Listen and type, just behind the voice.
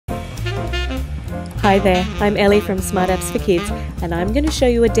Hi there, I'm Ellie from Smart Apps for Kids, and I'm going to show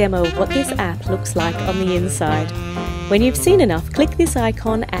you a demo of what this app looks like on the inside. When you've seen enough, click this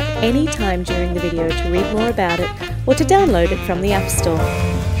icon at any time during the video to read more about it or to download it from the App Store.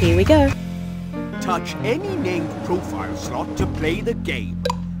 Here we go. Touch any named profile slot to play the game.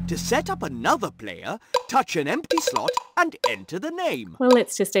 To set up another player, touch an empty slot and enter the name. Well,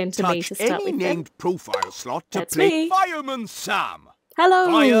 let's just enter me to Touch start any with. named profile slot to That's play me. Fireman Sam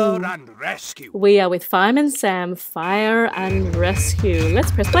Hello! Fire and Rescue. We are with Fireman Sam Fire and Rescue.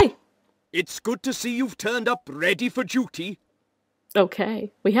 Let's press play. It's good to see you've turned up ready for duty.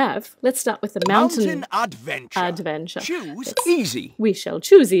 Okay, we have. Let's start with the mountain adventure. Choose easy. We shall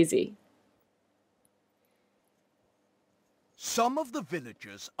choose easy. Some of the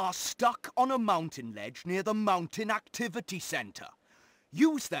villagers are stuck on a mountain ledge near the Mountain Activity Centre.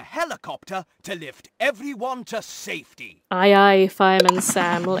 Use the helicopter to lift everyone to safety. Aye aye, Fireman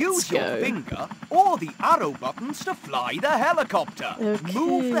Sam, let's Use go. your finger or the arrow buttons to fly the helicopter. Okay.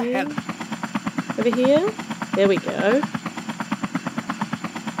 Move the helicopter. Over here? There we go.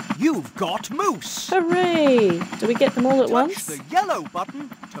 You've got moose. Hooray! Do we get them all at Touch once? the yellow button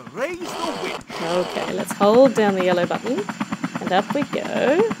to raise the winch. Okay, let's hold down the yellow button. And up we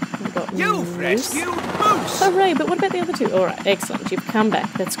go. We've got You've moose. rescued moose. Hooray, but what about the other two? Alright, excellent. You've come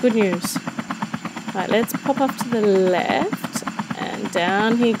back. That's good news. Right, let's pop off to the left. And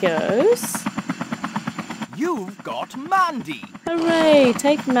down he goes. You've got Mandy. Hooray!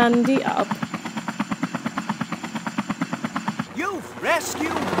 Take Mandy up. You've rescued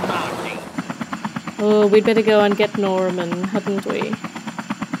Mandy. Oh, we'd better go and get Norman, hadn't we?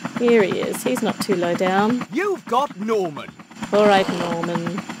 Here he is. He's not too low down. You've got Norman. Alright, Norman.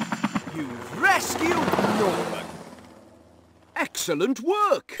 You've rescued Norman. Excellent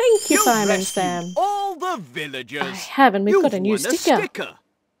work. Thank you, You've Fireman rescued Sam. all the villagers. I have, and we've got a new won sticker.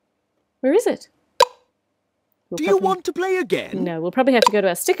 Where is it? Do you want to play again? No, we'll probably have to go to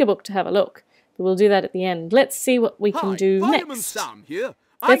our sticker book to have a look. But we'll do that at the end. Let's see what we can do Fireman next. Sam here.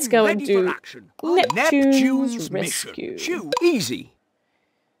 Let's I'm go and ready do for action. Neptune's mission. Rescue. Choose easy.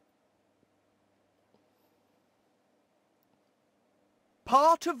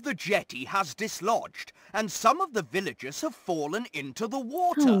 Part of the jetty has dislodged, and some of the villagers have fallen into the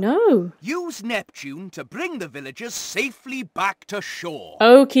water. Oh no. Use Neptune to bring the villagers safely back to shore.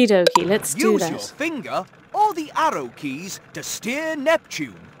 Okie dokie, let's do Use that. your finger or the arrow keys to steer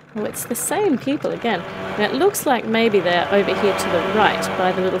Neptune. Oh, it's the same people again. Now it looks like maybe they're over here to the right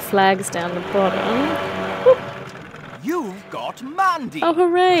by the little flags down the bottom. Whoop. You've got Mandy. Oh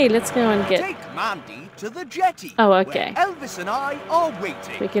hooray, let's go and get... Take Mandy to the jetty. Oh, okay. Where Elvis and I are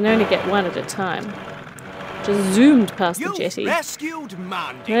waiting. We can only get one at a time. Just zoomed past the You've jetty. rescued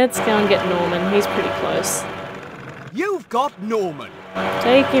Mandy. Let's go and get Norman. He's pretty close. You've got Norman.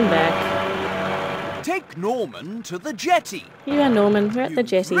 Take him back. Take Norman to the jetty. You are Norman. We're at the You've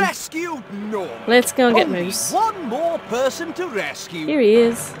jetty. rescued Norman. Let's go and get Only Moose. one more person to rescue. Here he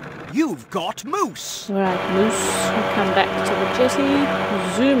is. You've got Moose. Alright, Moose. We'll come back to the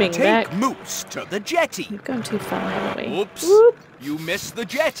jetty. Zooming Take back. Moose to the jetty. We've gone too far, haven't we? Oops. Whoop. You missed the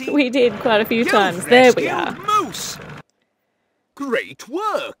jetty. We did quite a few You've times. There we rescued are. Moose. Great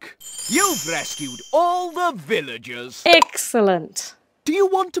work. You've rescued all the villagers. Excellent. Do you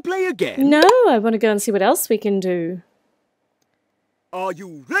want to play again? No, I want to go and see what else we can do. Are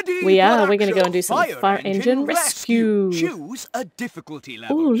you ready? We for are. We're going to action? go and do some fire engine rescue. Choose a difficulty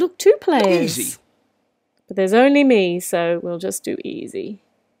level. Oh, look, 2 players. Easy. But there's only me, so we'll just do easy.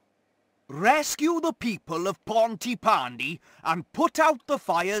 Rescue the people of Pontypandy and put out the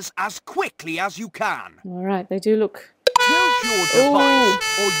fires as quickly as you can. Alright, they do look... Tilt your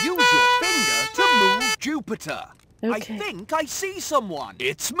device or use your finger to move Jupiter. Okay. I think I see someone.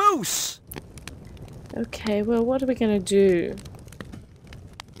 It's Moose. Okay, well, what are we going to do?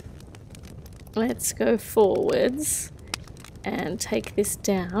 Let's go forwards and take this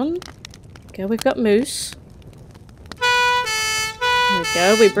down. Go, we've got Moose. There we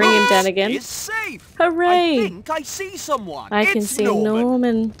go, we bring him down again. Is safe. Hooray! I think I see someone. I can It's see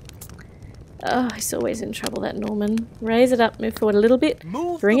Norman. Oh, he's always in trouble, that Norman. Raise it up, move forward a little bit.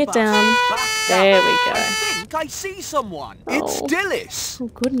 Bring the it down. back There down. we go. I think I see someone. It's Oh. Dillis. Oh,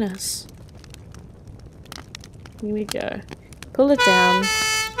 goodness. Here we go. Pull it down.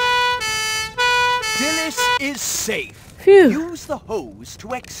 Dillis is safe. Phew. Use the hose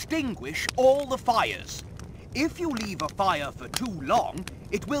to extinguish all the fires. If you leave a fire for too long,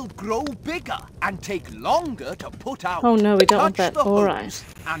 it will grow bigger and take longer to put out. Oh no, we don't want Touch that. the All hose right.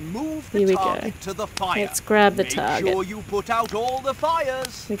 And move Here the we go. target to the fire. Let's grab the Make target. sure you put out all the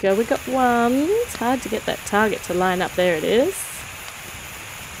fires. Here we go. We got one. It's hard to get that target to line up. There it is.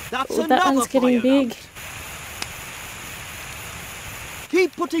 That's Oh, that another one's getting fire big. out.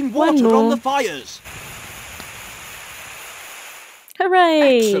 Keep putting One water on more. the fires.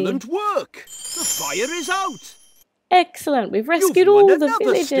 Hooray! Excellent work. The fire is out. Excellent. We've rescued won all the another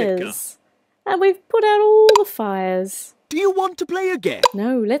villagers. sticker. And we've put out all the fires. Do you want to play again?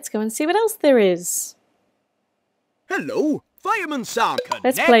 No, let's go and see what else there is. Hello, Fireman Sam.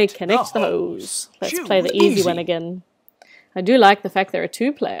 Let's play Connect the Hose. Let's play the easy one again. I do like the fact there are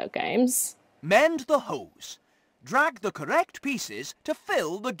 2-player games. Mend the hose. Drag the correct pieces to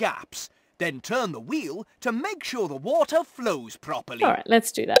fill the gaps. Then turn the wheel to make sure the water flows properly. Alright,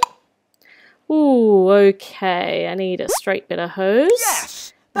 let's do that. Ooh, okay. I need a straight bit of hose.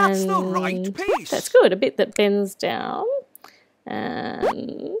 Yes, that's the right piece. That's good. A bit that bends down.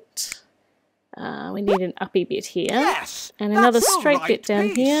 And we need an uppy bit here. Yes, and another that's the straight right bit down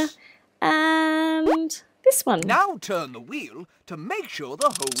piece. here. And this one. Now turn the wheel to make sure the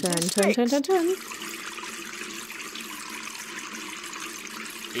hose is Turn, fixed. turn.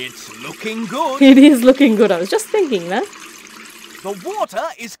 It's looking good. It is looking good. I was just thinking that. The water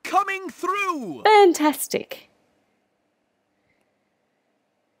is coming through. Fantastic.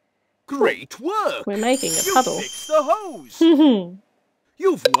 Great work. We're making a You puddle. fixed the hose.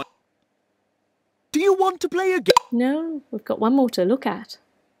 You've won. Do you want to play again? No, we've got one more to look at.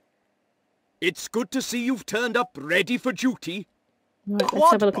 It's good to see you've turned up ready for duty. Right,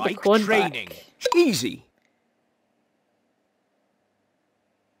 let's have a look at the quad training. bike. Easy.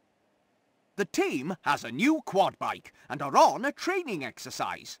 The team has a new quad bike and are on a training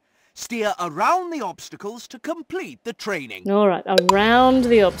exercise. Steer around the obstacles to complete the training. Alright, around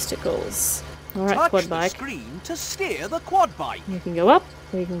the obstacles. Alright, Touch quad the bike. screen to steer the quad bike. We can go up,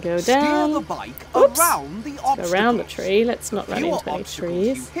 we can go down. Steer the bike Oops. around the obstacles. Go around the tree. Let's not The run fewer into any obstacles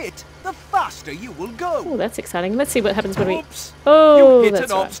trees. you hit, the faster you will go. Oh, that's exciting. Let's see what happens when we... Oops. Oh, You hit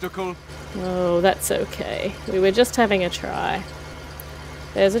that's an right. obstacle. Oh, that's okay. We were just having a try.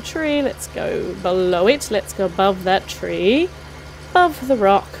 There's a tree. Let's go below it. Let's go above that tree. Above the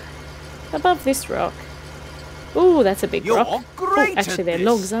rock. Above this rock. Oh, that's a big You're rock. great Oh, actually, at they're this.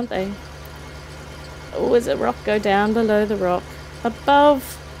 logs, aren't they? Oh, there's a rock. Go down below the rock.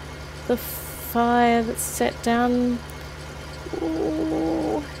 Above the fire that's set down.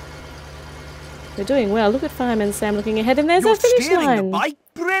 Ooh. We're doing well. Look at Fireman Sam looking ahead, and there's You're our finish steering line. the bike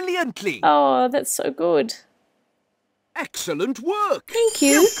brilliantly. Oh, that's so good. Excellent work. Thank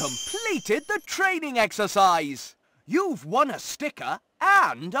you. You've completed the training exercise. You've won a sticker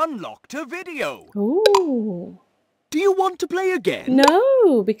and unlocked a video. Ooh. Do you want to play again?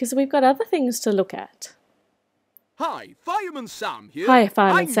 No, because we've got other things to look at. Hi, Fireman Sam here. Hi,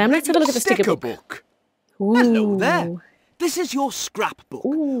 Fireman I'm Sam. Let's have a look at the reading sticker book. Ooh. Hello there. This is your scrapbook,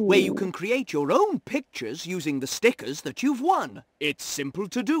 Ooh. where you can create your own pictures using the stickers that you've won. It's simple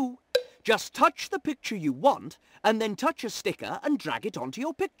to do. Just touch the picture you want, and then touch a sticker and drag it onto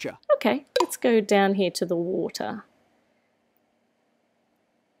your picture. Okay, let's go down here to the water.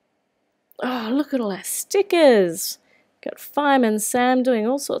 Oh, look at all our stickers. Got Fireman Sam doing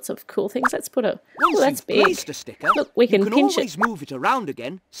all sorts of cool things. Let's put a... Once Oh, that's you've big. placed a sticker, Look, we can you can pinch always it. move it around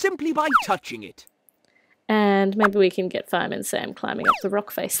again simply by touching it. And maybe we can get Fireman Sam climbing up the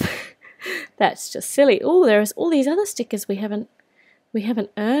rock face. That's just silly. Oh, there's all these other stickers we haven't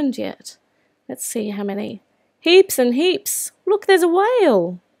earned yet. Let's see how many. Heaps and heaps. Look, there's a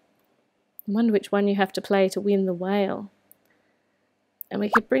whale. I wonder which one you have to play to win the whale. And we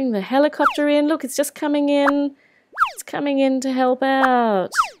could bring the helicopter in. Look, it's just coming in. It's coming in to help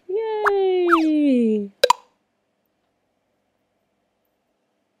out. Yay!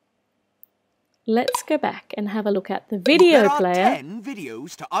 Let's go back and have a look at the video player. There are 10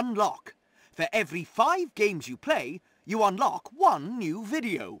 videos to unlock. For every 5 games you play, you unlock 1 new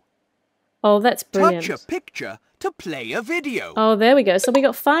video. Oh, that's brilliant. Touch a picture to play a video. Oh, there we go. So we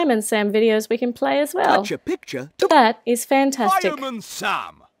got Fireman Sam videos we can play as well. Touch a picture to That is fantastic. Fireman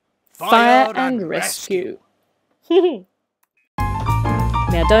Sam Fire and Rescue. Now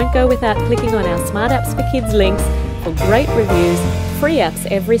don't go without clicking on our Smart Apps for Kids links for great reviews, free apps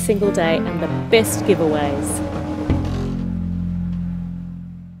every single day, and the best giveaways.